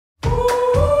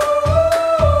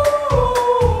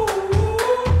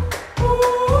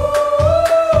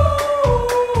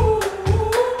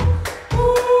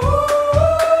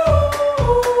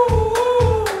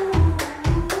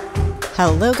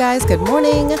Hello guys, good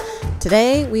morning.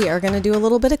 Today we are going to do a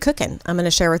little bit of cooking. I'm going to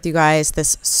share with you guys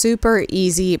this super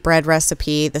easy bread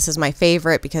recipe. This is my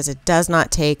favorite because it does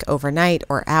not take overnight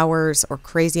or hours or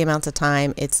crazy amounts of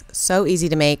time. It's so easy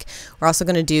to make. We're also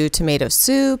going to do tomato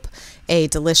soup, a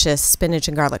delicious spinach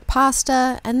and garlic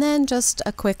pasta, and then just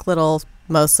a quick little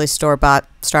mostly store-bought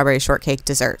strawberry shortcake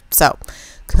dessert. So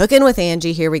cooking with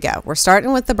Angie, here we go. We're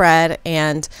starting with the bread,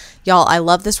 and y'all, I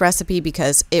love this recipe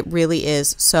because it really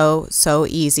is so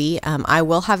easy. I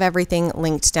will have everything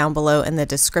linked down below in the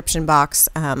description box,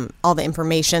 all the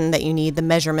information that you need, the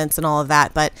measurements and all of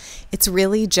that, but it's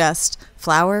really just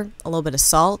flour, a little bit of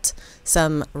salt,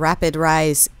 some rapid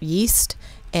rise yeast,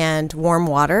 and warm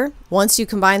water. Once you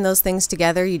combine those things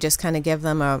together, you just kind of give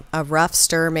them a rough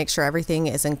stir, make sure everything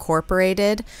is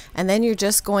incorporated, and then you're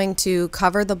just going to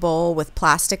cover the bowl with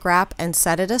plastic wrap and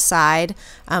set it aside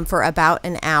for about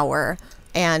an hour.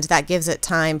 And that gives it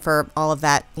time for all of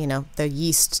that, you know, the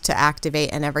yeast to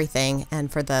activate and everything,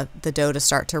 and for the dough to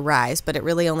start to rise. But it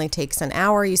really only takes an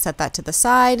hour. You set that to the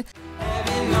side.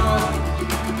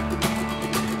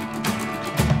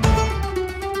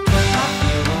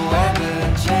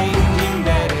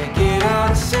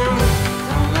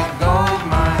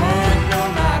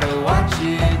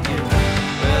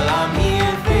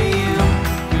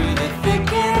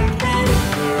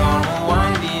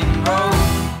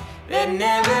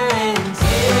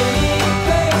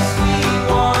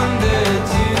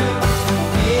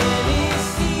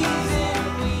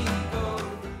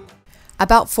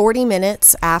 About 40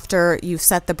 minutes after you've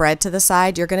set the bread to the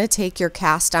side, you're going to take your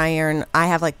cast iron. I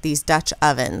have like these Dutch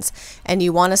ovens, and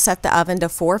you want to set the oven to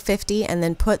 450 and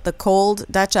then put the cold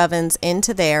Dutch ovens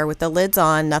into there with the lids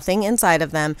on, nothing inside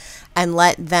of them, and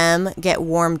let them get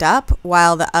warmed up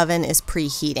while the oven is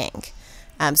preheating.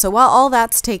 So while all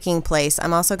that's taking place,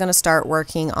 I'm also going to start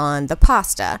working on the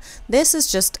pasta. This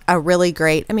is just a really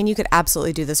great, I mean, you could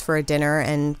absolutely do this for a dinner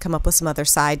and come up with some other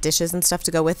side dishes and stuff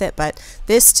to go with it, but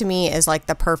this to me is like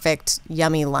the perfect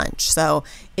yummy lunch. So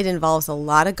it involves a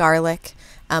lot of garlic.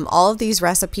 All of these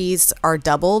recipes are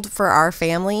doubled for our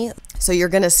family, so you're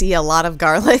going to see a lot of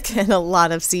garlic and a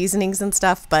lot of seasonings and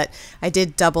stuff, but I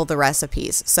did double the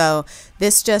recipes. So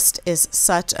this just is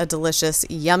such a delicious,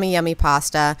 yummy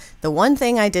pasta. The one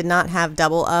thing I did not have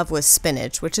double of was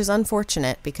spinach, which is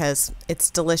unfortunate because it's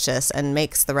delicious and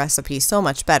makes the recipe so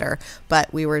much better,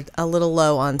 but we were a little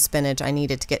low on spinach. I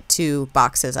needed to get 2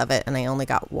 boxes of it, and I only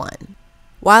got 1.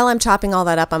 While I'm chopping all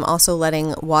that up, I'm also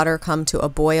letting water come to a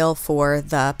boil for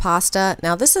the pasta.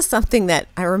 Now, this is something that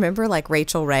I remember like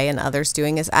Rachel Ray and others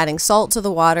doing, is adding salt to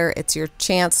the water. It's your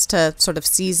chance to sort of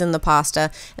season the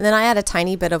pasta. And then I add a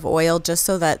tiny bit of oil just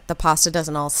so that the pasta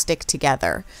doesn't all stick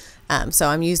together. So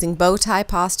I'm using bow tie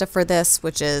pasta for this,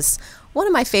 which is one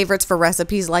of my favorites for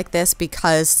recipes like this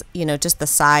because, you know, just the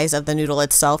size of the noodle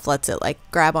itself lets it like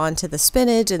grab onto the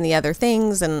spinach and the other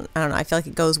things. And I don't know, I feel like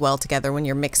it goes well together when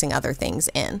you're mixing other things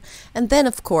in. And then,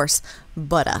 of course,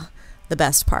 butter, the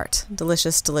best part.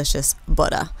 Delicious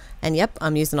butter. And yep,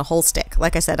 I'm using a whole stick.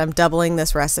 Like I said, I'm doubling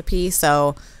this recipe,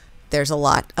 so there's a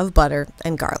lot of butter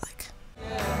and garlic.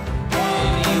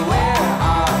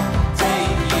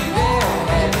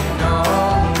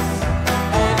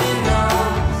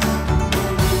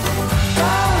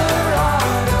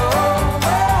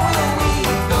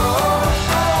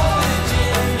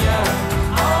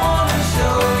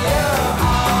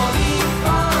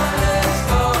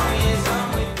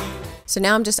 So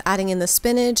now I'm just adding in the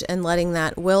spinach and letting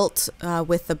that wilt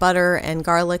with the butter and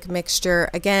garlic mixture.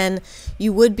 Again,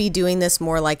 you would be doing this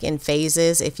more like in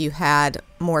phases if you had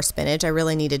more spinach. I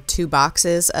really needed 2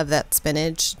 boxes of that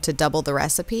spinach to double the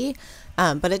recipe.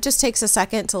 But it just takes a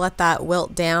second to let that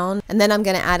wilt down. And then I'm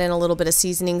going to add in a little bit of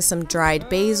seasoning. Some dried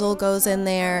basil goes in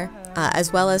there,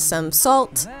 as well as some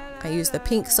salt. I use the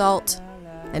pink salt,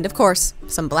 and of course,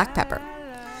 some black pepper.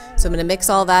 So I'm going to mix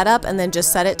all that up and then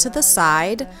just set it to the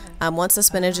side. Once the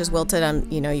spinach is wilted,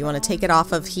 you want to take it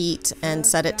off of heat and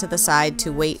set it to the side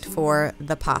to wait for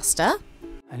the pasta.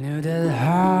 I knew that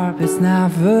harp is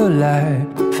never light.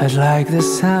 Felt like the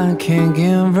sun king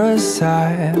in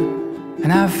Versailles,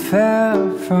 and I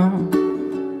fell from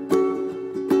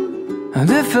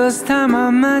the first time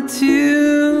I met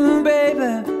you,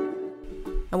 baby.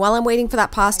 And while I'm waiting for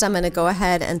that pasta, I'm going to go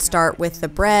ahead and start with the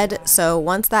bread. So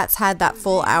once that's had that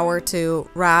full hour to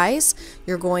rise,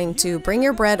 you're going to bring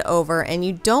your bread over, and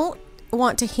you don't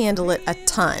want to handle it a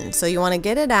ton. So you want to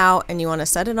get it out and you want to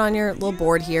set it on your little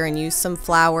board here and use some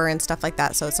flour and stuff like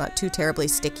that so it's not too terribly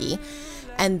sticky.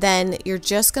 And then you're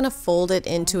just going to fold it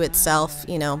into itself,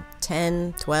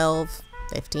 10, 12,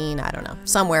 15, I don't know,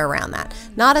 somewhere around that.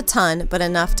 Not a ton, but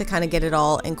enough to kind of get it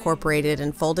all incorporated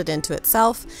and folded into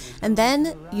itself. And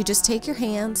then you just take your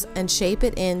hands and shape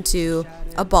it into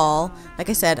a ball. Like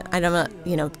I said, I'm not,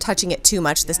 touching it too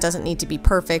much. This doesn't need to be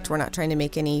perfect. We're not trying to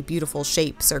make any beautiful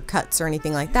shapes or cuts or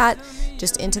anything like that.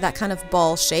 Just into that kind of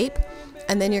ball shape.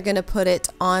 And then you're going to put it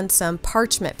on some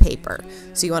parchment paper.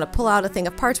 So you want to pull out a thing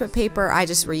of parchment paper. I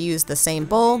just reused the same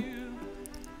bowl.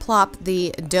 Plop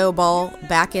the dough ball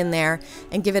back in there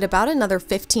and give it about another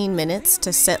 15 minutes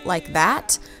to sit like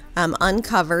that,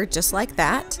 uncovered just like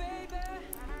that.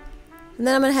 And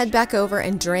then I'm going to head back over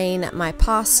and drain my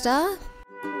pasta.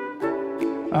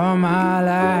 All my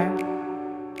life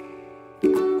I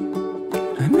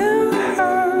knew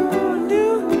her,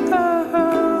 knew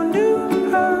her, knew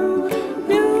her,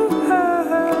 knew her.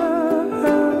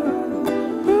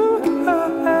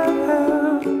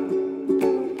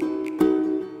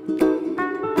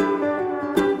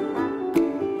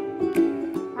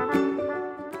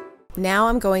 Now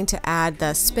I'm going to add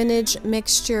the spinach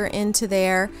mixture into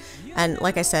there. And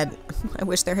like I said, I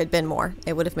wish there had been more.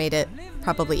 It would have made it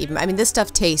probably even. I mean, this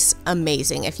stuff tastes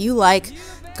amazing. If you like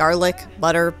garlic,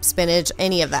 butter, spinach,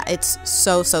 any of that, it's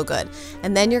so, so good.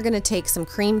 And then you're going to take some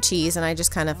cream cheese, and I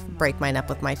just kind of break mine up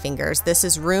with my fingers. This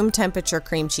is room temperature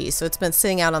cream cheese, so it's been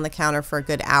sitting out on the counter for a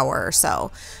good hour or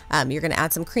so. You're going to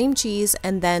add some cream cheese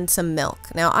and then some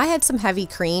milk. Now, I had some heavy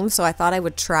cream, so I thought I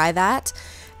would try that,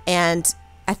 and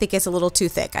I think it's a little too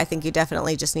thick. I think you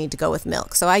definitely just need to go with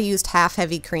milk. So I used half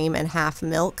heavy cream and half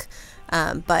milk,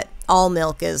 but all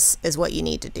milk is what you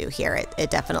need to do here. It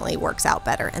definitely works out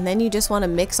better. And then you just want to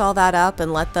mix all that up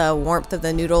and let the warmth of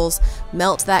the noodles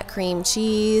melt that cream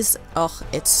cheese. Oh,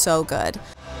 it's so good.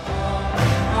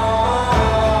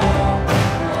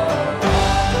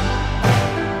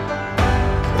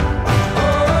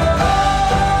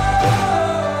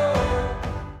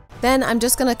 Then I'm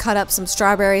just going to cut up some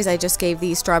strawberries. I just gave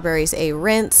these strawberries a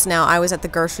rinse. Now, I was at the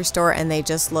grocery store and they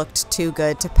just looked too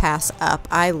good to pass up.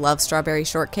 I love strawberry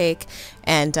shortcake,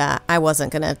 and I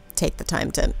wasn't going to take the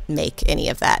time to make any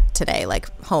of that today, like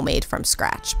homemade from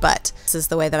scratch. But this is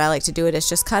the way that I like to do it, is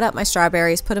just cut up my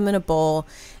strawberries, put them in a bowl,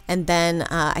 and then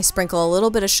I sprinkle a little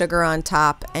bit of sugar on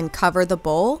top and cover the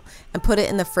bowl and put it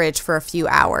in the fridge for a few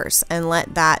hours and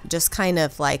let that just kind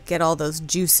of like get all those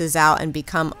juices out and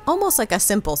become almost like a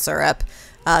simple syrup,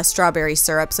 strawberry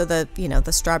syrup. So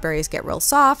the strawberries get real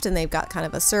soft and they've got kind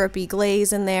of a syrupy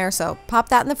glaze in there. So pop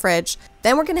that in the fridge.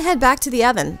 Then we're going to head back to the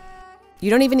oven. You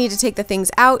don't even need to take the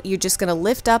things out. You're just going to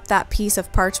lift up that piece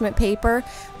of parchment paper,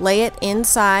 lay it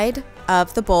inside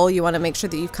of the bowl. You want to make sure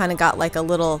that you've kind of got like a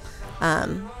little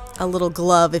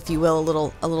glove, if you will,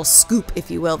 a little scoop, if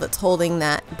you will, that's holding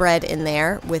that bread in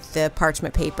there with the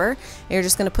parchment paper. And you're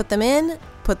just going to put them in,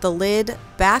 put the lid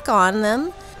back on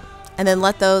them, and then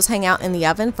let those hang out in the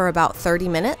oven for about 30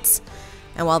 minutes.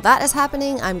 And while that is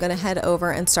happening, I'm going to head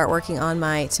over and start working on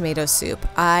my tomato soup.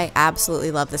 I absolutely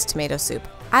love this tomato soup.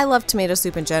 I love tomato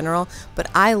soup in general, but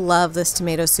I love this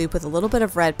tomato soup with a little bit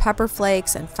of red pepper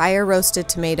flakes and fire roasted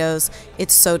tomatoes.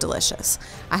 It's so delicious.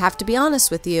 I have to be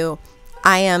honest with you,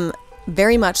 I am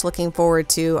very much looking forward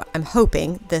to, I'm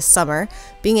hoping this summer,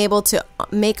 being able to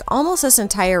make almost this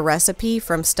entire recipe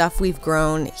from stuff we've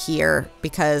grown here,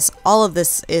 because all of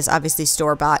this is obviously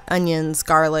store-bought: onions,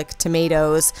 garlic,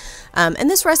 tomatoes, and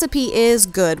this recipe is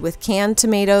good with canned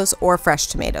tomatoes or fresh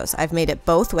tomatoes. I've made it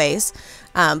both ways,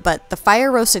 but the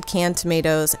fire roasted canned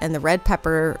tomatoes and the red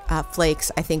pepper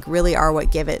flakes, I think, really are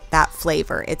what give it that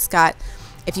flavor. It's got,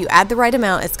 if you add the right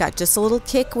amount, it's got just a little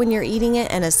kick when you're eating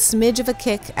it and a smidge of a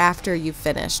kick after you've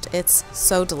finished. It's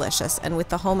so delicious. And with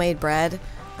the homemade bread,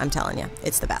 I'm telling you,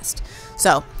 it's the best.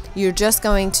 So you're just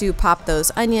going to pop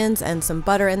those onions and some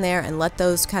butter in there and let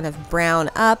those kind of brown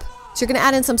up. So you're going to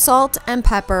add in some salt and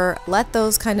pepper, let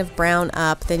those kind of brown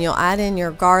up. Then you'll add in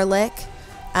your garlic,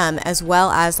 as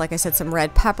well as, like I said, some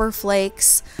red pepper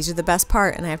flakes. These are the best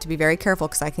part, and I have to be very careful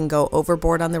because I can go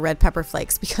overboard on the red pepper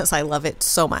flakes because I love it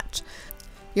so much.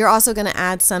 You're also going to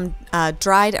add some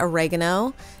dried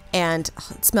oregano, and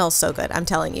it smells so good. I'm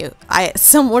telling you.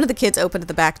 One of the kids opened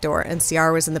the back door, and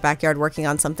Ciara was in the backyard working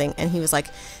on something, and he was like,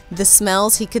 the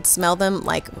smells, he could smell them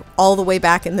like all the way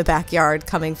back in the backyard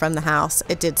coming from the house.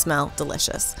 It did smell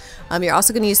delicious. You're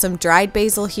also going to use some dried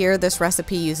basil here. This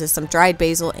recipe uses some dried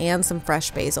basil and some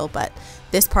fresh basil, but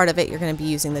this part of it, you're going to be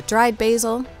using the dried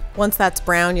basil. Once that's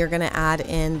brown, you're going to add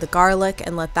in the garlic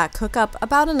and let that cook up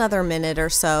about another minute or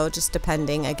so, just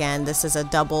depending. Again, this is a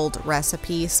doubled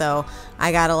recipe, so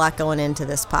I got a lot going into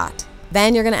this pot.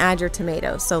 Then you're going to add your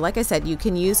tomatoes. So like I said, you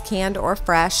can use canned or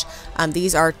fresh.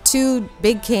 These are 2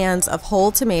 big cans of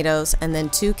whole tomatoes and then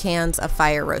 2 cans of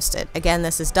fire roasted. Again,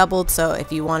 this is doubled, so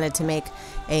if you wanted to make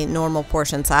a normal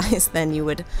portion size, then you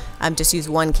would just use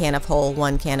 1 can of whole,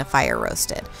 1 can of fire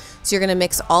roasted. So you're going to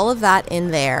mix all of that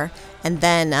in there, and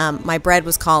then my bread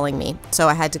was calling me, so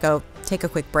I had to go take a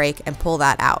quick break and pull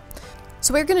that out.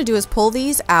 So what you're going to do is pull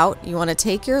these out. You want to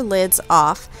take your lids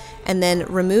off and then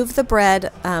remove the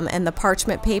bread and the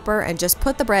parchment paper and just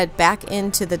put the bread back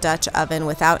into the Dutch oven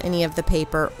without any of the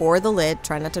paper or the lid.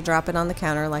 Try not to drop it on the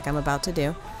counter like I'm about to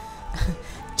do.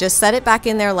 Just set it back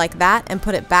in there like that and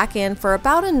put it back in for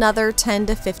about another 10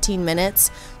 to 15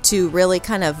 minutes to really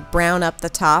kind of brown up the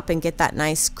top and get that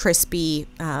nice crispy,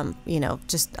 you know,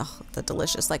 just the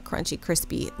delicious like crunchy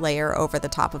crispy layer over the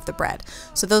top of the bread.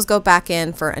 So those go back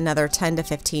in for another 10 to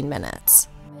 15 minutes.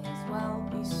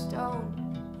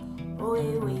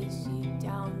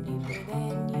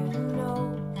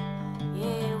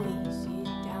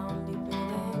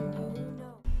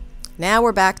 Now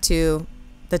we're back to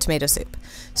the tomato soup.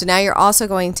 So now you're also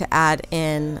going to add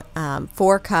in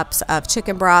 4 cups of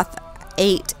chicken broth,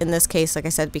 8 in this case, like I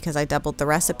said, because I doubled the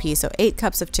recipe. So 8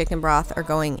 cups of chicken broth are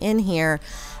going in here.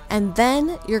 And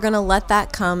then you're going to let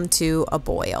that come to a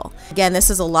boil. Again, this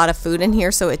is a lot of food in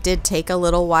here, so it did take a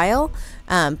little while,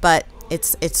 but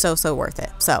it's so worth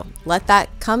it. So let that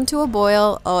come to a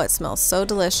boil. Oh, it smells so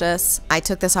delicious. I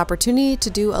took this opportunity to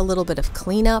do a little bit of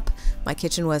cleanup. My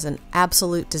kitchen was an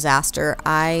absolute disaster.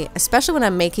 Especially when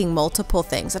I'm making multiple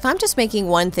things. If I'm just making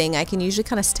one thing, I can usually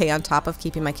kind of stay on top of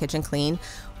keeping my kitchen clean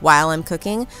while I'm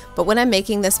cooking. But when I'm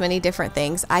making this many different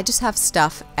things, I just have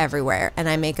stuff everywhere and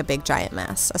I make a big giant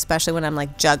mess, especially when I'm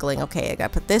like juggling. Okay, I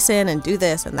gotta put this in and do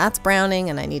this, and that's browning,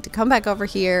 and I need to come back over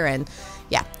here, and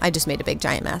yeah, I just made a big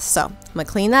giant mess. So I'm gonna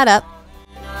clean that up.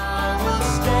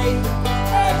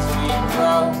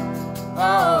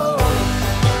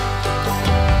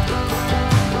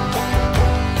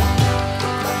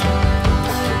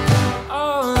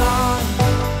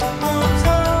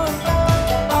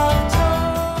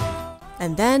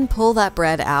 And then pull that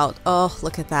bread out. Oh,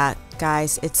 look at that,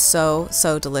 guys. It's so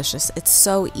delicious. It's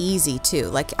so easy too.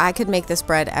 Like, I could make this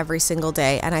bread every single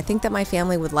day, and I think that my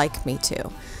family would like me to.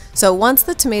 So once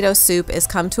the tomato soup is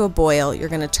come to a boil, you're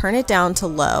going to turn it down to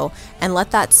low and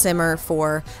let that simmer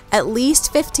for at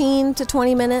least 15 to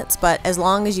 20 minutes, but as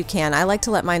long as you can. I like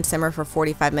to let mine simmer for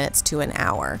 45 minutes to an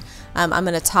hour. I'm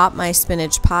going to top my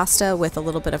spinach pasta with a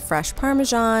little bit of fresh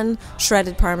Parmesan,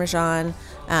 shredded Parmesan.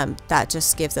 That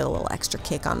just gives it a little extra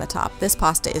kick on the top. This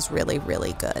pasta is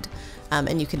really good.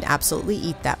 And you can absolutely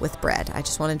eat that with bread. I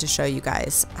just wanted to show you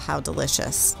guys how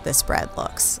delicious this bread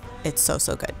looks. It's so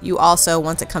good. You also,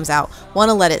 once it comes out, want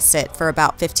to let it sit for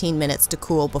about 15 minutes to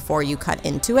cool before you cut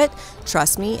into it.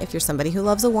 Trust me, if you're somebody who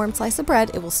loves a warm slice of bread,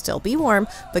 it will still be warm,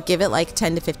 but give it like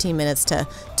 10 to 15 minutes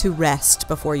to rest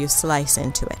before you slice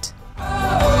into it.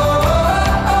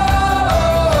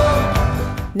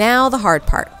 Now the hard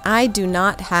part. I do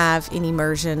not have an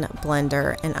immersion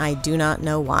blender, and I do not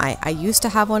know why. I used to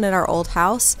have one at our old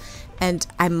house, and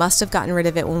I must have gotten rid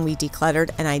of it when we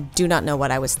decluttered, and I do not know what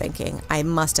I was thinking. I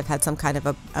must have had some kind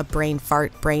of a brain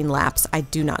fart, brain lapse. I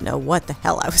do not know what the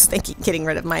hell I was thinking getting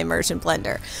rid of my immersion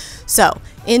blender. So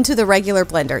into the regular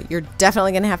blender. You're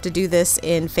definitely going to have to do this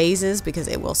in phases because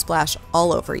it will splash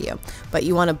all over you. But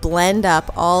you want to blend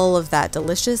up all of that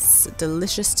delicious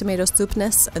tomato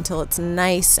soupness until it's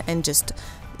nice and just,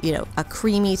 you know, a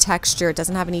creamy texture. It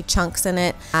doesn't have any chunks in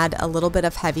it. Add a little bit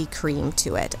of heavy cream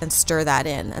to it and stir that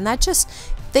in, and that just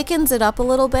thickens it up a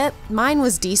little bit. Mine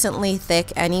was decently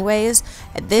thick anyways.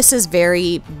 This is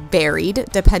very varied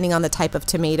depending on the type of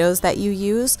tomatoes that you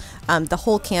use. The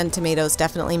whole canned tomatoes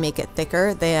definitely make it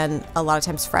thicker than a lot of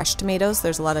times fresh tomatoes.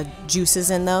 There's a lot of juices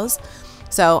in those.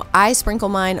 So I sprinkle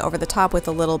mine over the top with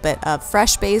a little bit of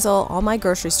fresh basil. All my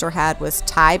grocery store had was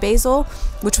Thai basil,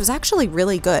 which was actually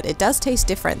really good. It does taste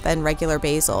different than regular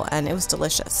basil, and it was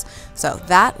delicious. So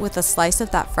that with a slice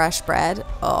of that fresh bread,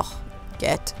 oh,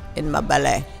 get in my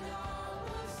belly.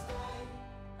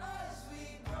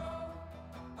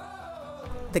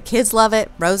 The kids love it.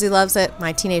 Rosie loves it.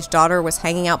 My teenage daughter was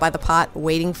hanging out by the pot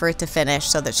waiting for it to finish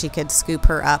so that she could scoop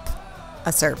her up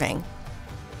a serving.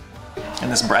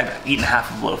 And this bread, I've eaten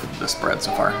half of a loaf of this bread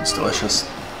so far. It's delicious.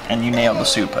 And you nailed the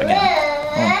soup again.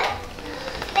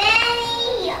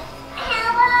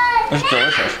 It's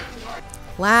delicious.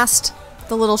 Last,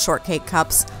 the little shortcake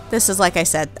cups. This is, like I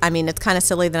said, I mean, it's kind of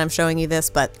silly that I'm showing you this,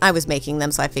 but I was making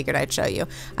them, so I figured I'd show you.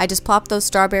 I just plop those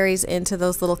strawberries into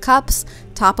those little cups,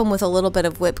 top them with a little bit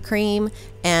of whipped cream,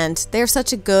 and they're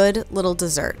such a good little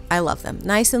dessert. I love them.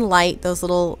 Nice and light. Those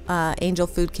little angel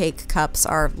food cake cups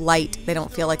are light. They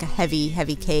don't feel like a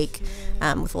heavy cake,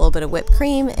 with a little bit of whipped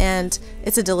cream, and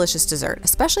it's a delicious dessert,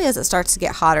 especially as it starts to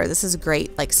get hotter. This is a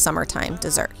great like summertime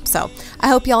dessert. So I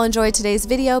hope y'all enjoyed today's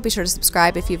video. Be sure to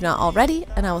subscribe if you've not already,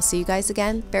 and I will see you guys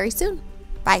again very soon.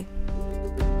 Bye.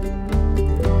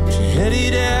 She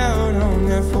headed out on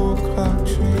that 4 o'clock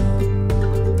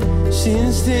train.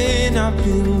 Since then I've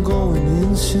been going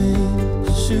insane,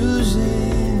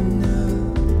 Susan.